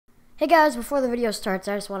Hey guys, before the video starts,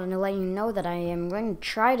 I just wanted to let you know that I am going to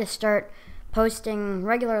try to start posting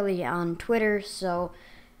regularly on Twitter, so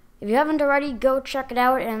if you haven't already, go check it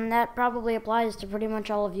out, and that probably applies to pretty much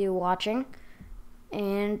all of you watching,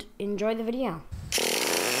 and enjoy the video.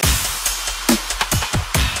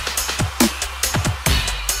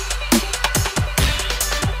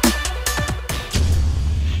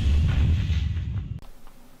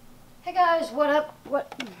 Hey guys, what up?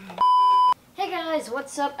 Hey guys,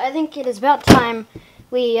 what's up? I think it is about time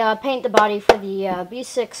we paint the body for the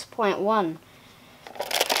B6.1.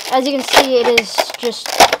 As you can see, it is just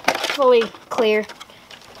fully clear.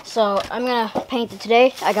 So I'm going to paint it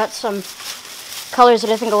today. I got some colors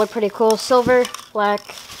that I think will look pretty cool. Silver,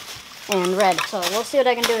 black, and red. So we'll see what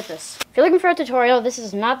I can do with this. If you're looking for a tutorial, this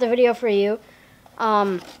is not the video for you.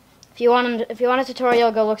 If you want a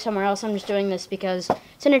tutorial, go look somewhere else. I'm just doing this because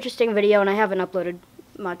it's an interesting video and I haven't uploaded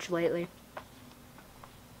much lately.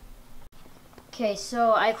 Okay,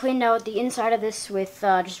 so I cleaned out the inside of this with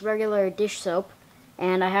just regular dish soap,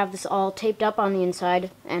 and I have this all taped up on the inside,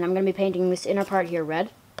 and I'm going to be painting this inner part here red.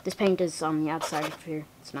 This paint is on the outside of here,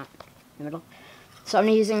 it's not in the middle. So I'm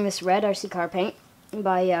using this red RC car paint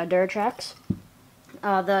by Duratrax.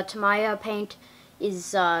 The Tamaya paint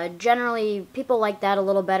is generally, people like that a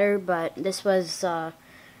little better, but this was the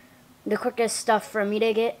quickest stuff for me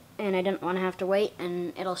to get, and I didn't want to have to wait,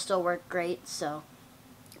 and it'll still work great, so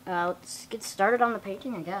let's get started on the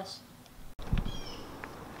painting, I guess.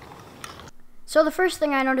 So the first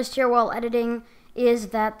thing I noticed here while editing is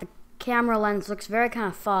that the camera lens looks very kind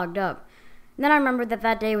of fogged up. And then I remembered that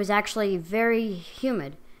that day was actually very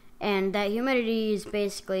humid, and that humidity is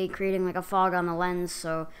basically creating like a fog on the lens,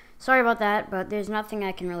 so sorry about that, but there's nothing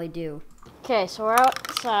I can really do. Okay, so we're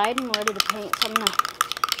outside and ready to paint, so I'm going to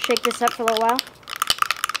shake this up for a little while.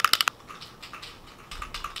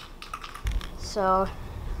 So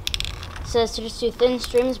it says to just do thin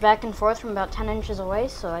streams back and forth from about 10 inches away,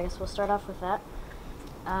 so I guess we'll start off with that.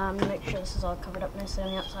 Make sure this is all covered up nicely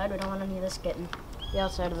on the outside. We don't want any of this getting the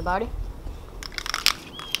outside of the body.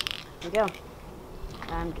 There we go.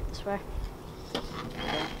 Do it this way. Okay.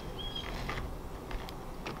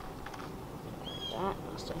 Like that.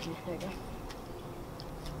 I'll start here. There we go.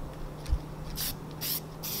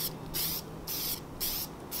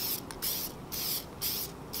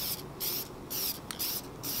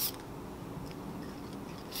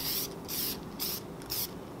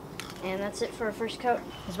 And that's it for our first coat.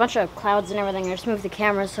 There's a bunch of clouds and everything. I just moved the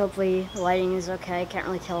camera, so hopefully the lighting is okay. I can't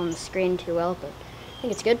really tell on the screen too well, but I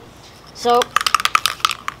think it's good. So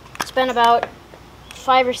it's been about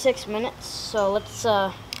 5 or 6 minutes, so let's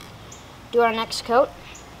do our next coat.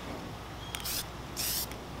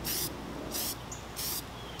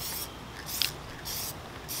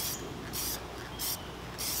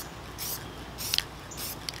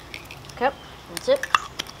 Okay, that's it.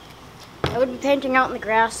 I would be painting out in the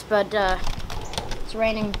grass, but it's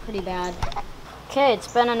raining pretty bad. Okay,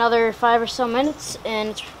 it's been another 5 or so minutes,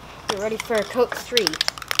 and we're ready for coat 3.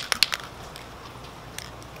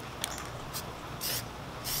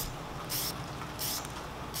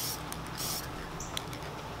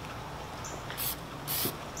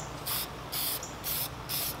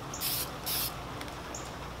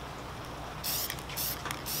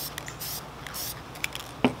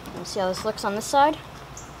 Let's see how this looks on this side.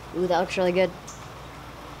 Ooh, that looks really good.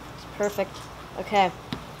 It's perfect. Okay.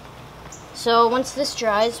 So once this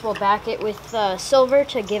dries, we'll back it with silver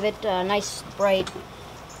to give it a nice bright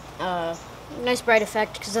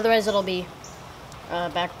effect, because otherwise it'll be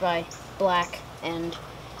backed by black, and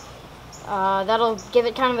that'll give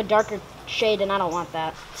it kind of a darker shade, and I don't want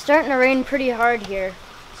that. It's starting to rain pretty hard here,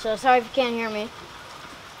 so sorry if you can't hear me.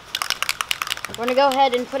 I'm going to go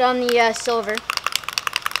ahead and put on the silver.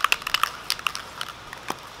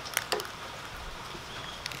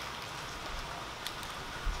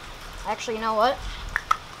 Actually, you know what?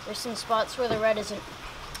 There's some spots where the red isn't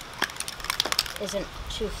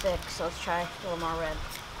too thick, so let's try a little more red.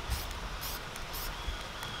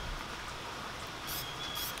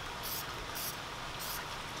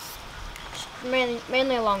 Just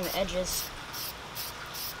mainly along the edges.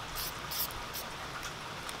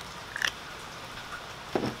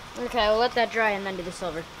 Okay, we'll let that dry and then do the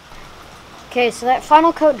silver. Okay, so that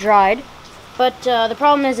final coat dried. But the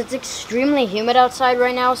problem is it's extremely humid outside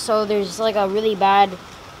right now, so there's like a really bad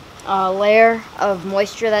layer of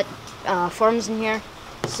moisture that forms in here.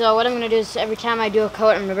 So what I'm going to do is every time I do a coat,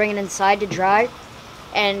 I'm going to bring it inside to dry.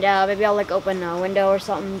 And maybe I'll like open a window or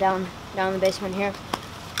something down in the basement here.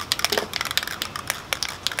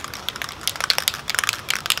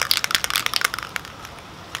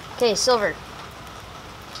 Okay, silver.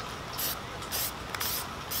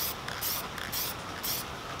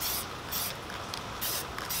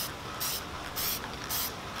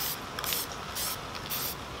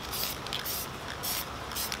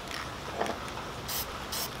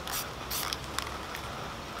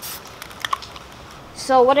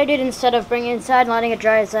 So what I did instead of bringing it inside and letting it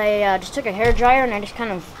dry is I just took a hair dryer and I just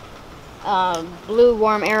kind of blew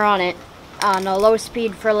warm air on it on a low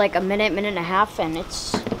speed for like a minute, minute and a half, and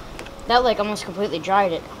that like almost completely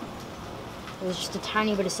dried it. There's just a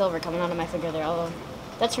tiny bit of silver coming out of my finger there, although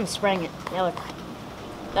that's from spraying it. Yeah, look.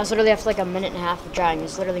 That's literally after like a minute and a half of drying.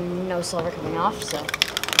 There's literally no silver coming off, so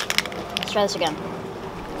let's try this again.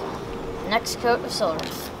 Next coat of silver.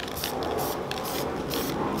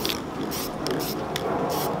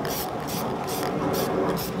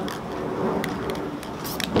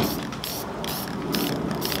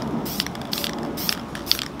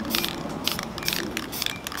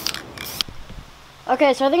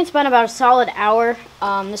 Okay, so I think it's been about a solid hour.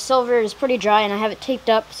 The silver is pretty dry and I have it taped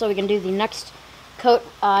up so we can do the next coat.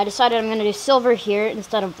 I decided I'm going to do silver here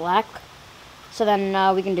instead of black. So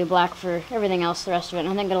then we can do black for everything else, the rest of it. And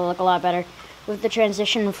I think it'll look a lot better with the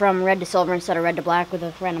transition from red to silver instead of red to black with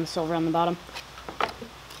a random silver on the bottom.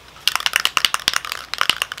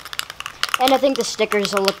 And I think the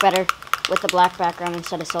stickers will look better with the black background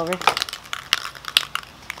instead of silver.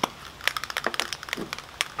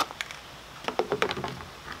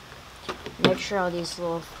 Make sure all these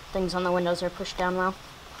little things on the windows are pushed down well.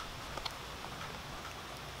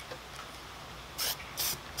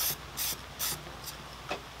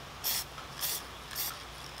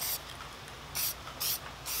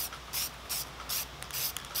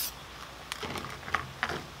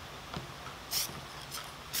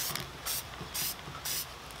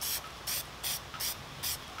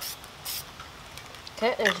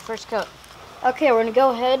 Okay, there's the first coat. Okay, we're going to go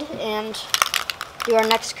ahead and do our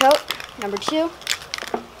next coat, number 2.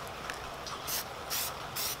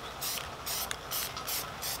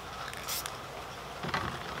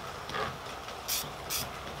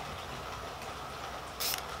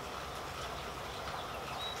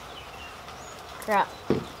 Crap.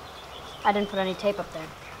 I didn't put any tape up there.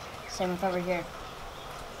 Same with over here.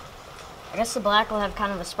 I guess the black will have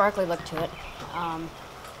kind of a sparkly look to it.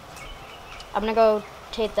 I'm gonna go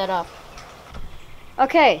tape that up.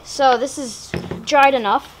 Okay, so this is dried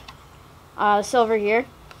enough. Silver here.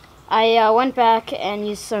 I went back and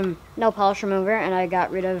used some nail polish remover and I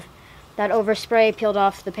got rid of that overspray, peeled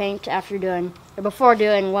off the paint before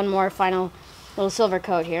doing one more final little silver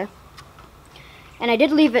coat here. And I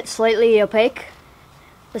did leave it slightly opaque,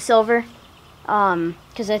 the silver,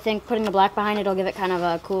 because I think putting the black behind it will give it kind of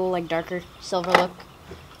a cool, like darker silver look.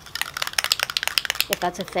 If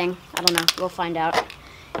that's a thing. I don't know. We'll find out.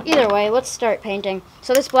 Either way, let's start painting.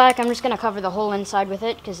 So this black, I'm just going to cover the whole inside with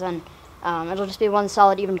it, because then it'll just be one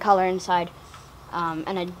solid even color inside.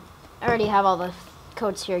 And I already have all the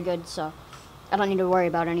coats here good, so I don't need to worry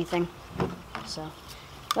about anything. So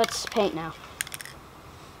let's paint now.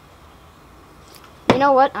 You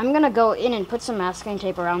know what? I'm going to go in and put some masking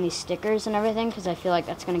tape around these stickers and everything, because I feel like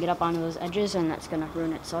that's going to get up onto those edges and that's going to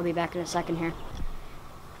ruin it. So I'll be back in a second here.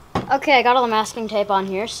 Okay, I got all the masking tape on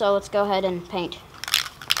here, so let's go ahead and paint.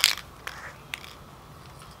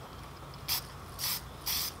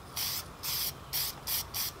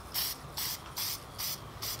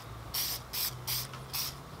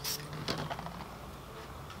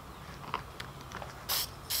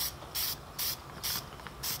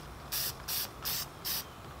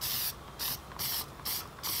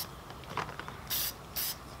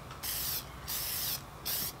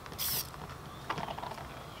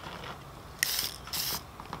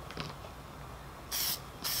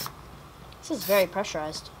 This is very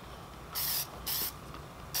pressurized.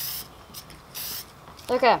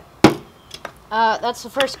 Okay, that's the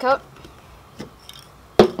first coat.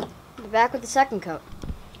 Be back with the second coat.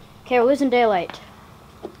 Okay, we're losing daylight.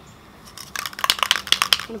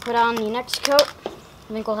 Gonna put on the next coat.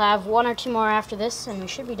 I think we'll have one or two more after this, and we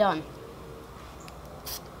should be done.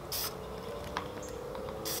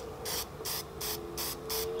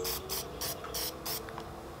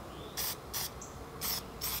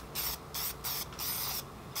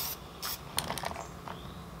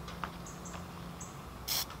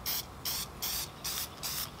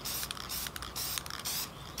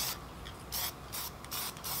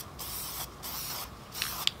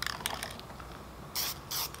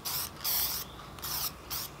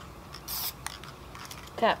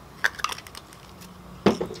 Okay.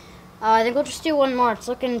 I think we'll just do one more. It's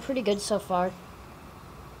looking pretty good so far.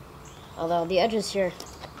 Although the edges here,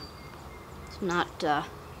 it's not,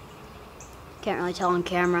 can't really tell on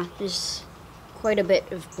camera. There's quite a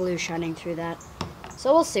bit of blue shining through that.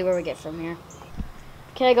 So we'll see where we get from here.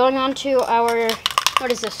 Okay, going on to our,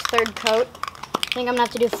 what is this, third coat? I think I'm gonna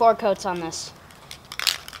have to do 4 coats on this.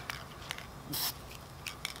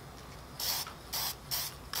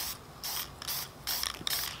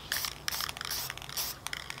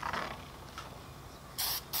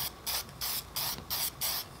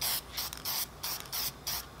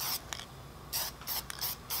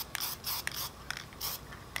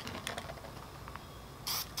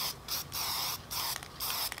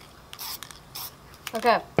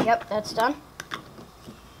 Okay, yep, that's done.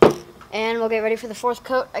 And we'll get ready for the fourth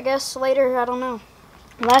coat, I guess, later. I don't know.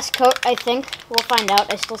 Last coat, I think. We'll find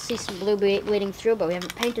out. I still see some blue bleeding through, but we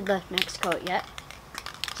haven't painted the next coat yet.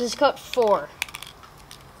 This is coat 4.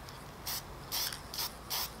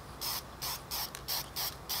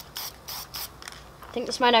 I think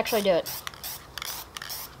this might actually do it.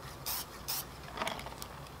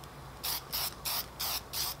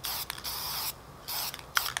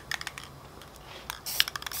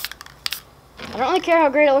 I don't really care how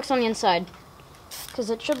great it looks on the inside, because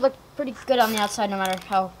it should look pretty good on the outside no matter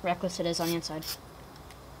how reckless it is on the inside.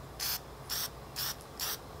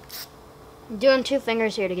 I'm doing 2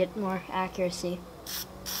 fingers here to get more accuracy.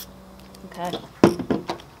 Okay.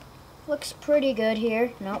 Looks pretty good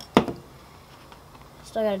here. Nope.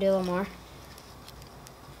 Still gotta do a little more.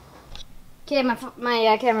 Okay,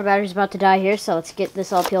 my camera battery's about to die here, so let's get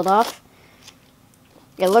this all peeled off.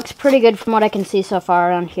 It looks pretty good from what I can see so far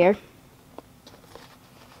around here.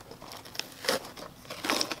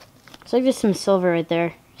 Looks like there's some silver right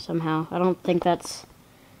there somehow. I don't think that's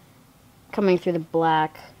coming through the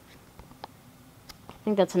black. I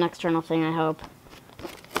think that's an external thing, I hope.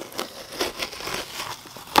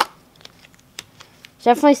 There's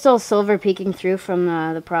definitely still silver peeking through from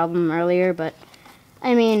the problem earlier, but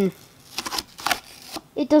I mean,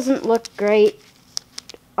 it doesn't look great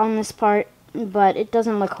on this part, but it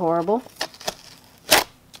doesn't look horrible.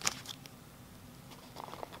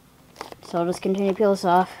 So I'll just continue to peel this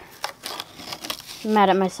off. I'm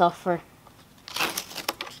mad at myself for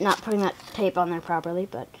not putting that tape on there properly,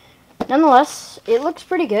 but nonetheless, it looks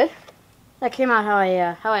pretty good. That came out how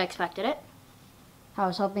I expected it. How I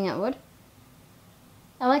was hoping it would.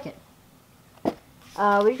 I like it.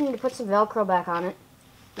 We just need to put some Velcro back on it.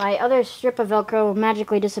 My other strip of Velcro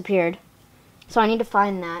magically disappeared, so I need to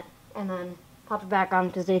find that and then pop it back on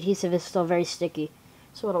because the adhesive is still very sticky,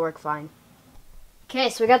 so it'll work fine.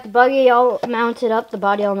 Okay, so we got the buggy all mounted up, the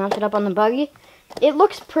body all mounted up on the buggy. It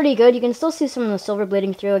looks pretty good. You can still see some of the silver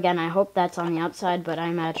bleeding through. Again, I hope that's on the outside, but I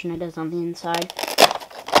imagine it is on the inside.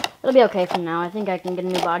 It'll be okay for now. I think I can get a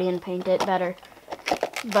new body and paint it better.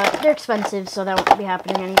 But they're expensive, so that won't be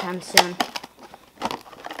happening anytime soon.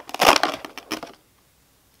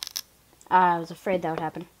 I was afraid that would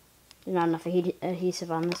happen. There's not enough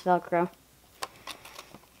adhesive on this Velcro.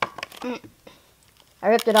 I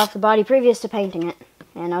ripped it off the body previous to painting it,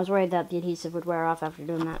 and I was worried that the adhesive would wear off after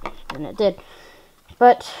doing that, and it did.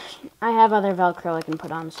 But I have other Velcro I can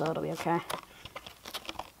put on, so it'll be okay.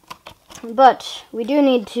 But we do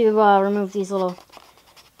need to remove these little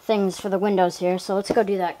things for the windows here, so let's go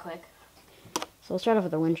do that quick. So let's start off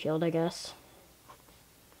with the windshield, I guess.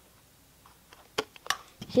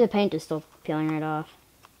 See, the paint is still peeling right off.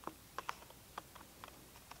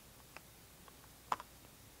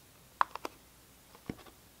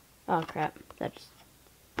 Oh crap! That's.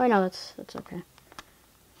 Oh no, that's okay.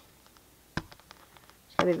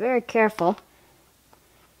 Be very careful,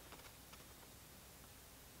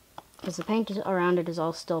 because the paint around it is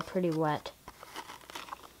all still pretty wet.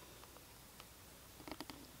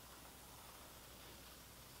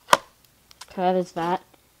 Okay, there's that.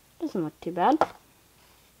 Doesn't look too bad.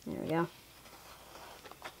 There we go.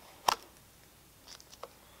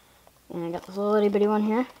 And I got this little itty bitty one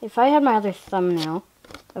here. If I had my other thumbnail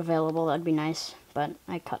available, that'd be nice, but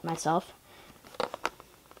I cut myself.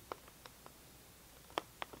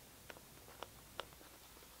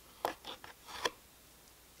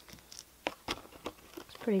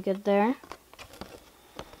 Pretty good there.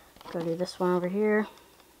 Go do this one over here.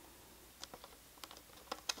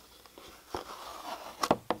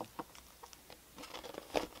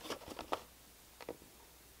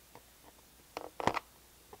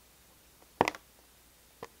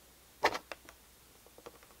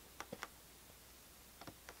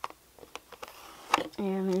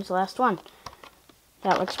 And here's the last one.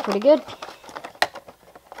 That looks pretty good.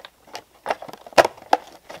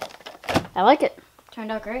 I like it. Turned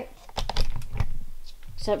out great.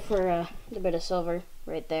 Except for the bit of silver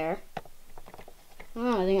right there.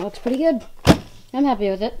 Oh, I think it looks pretty good. I'm happy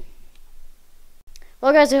with it.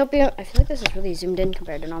 Well, guys, I feel like this is really zoomed in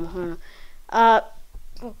compared to normal. I don't know.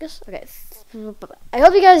 Focus? Okay. I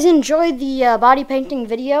hope you guys enjoyed the body painting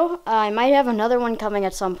video. I might have another one coming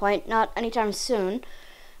at some point. Not anytime soon.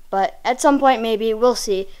 But at some point, maybe. We'll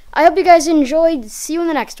see. I hope you guys enjoyed. See you in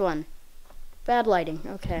the next one. Bad lighting.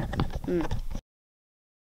 Okay.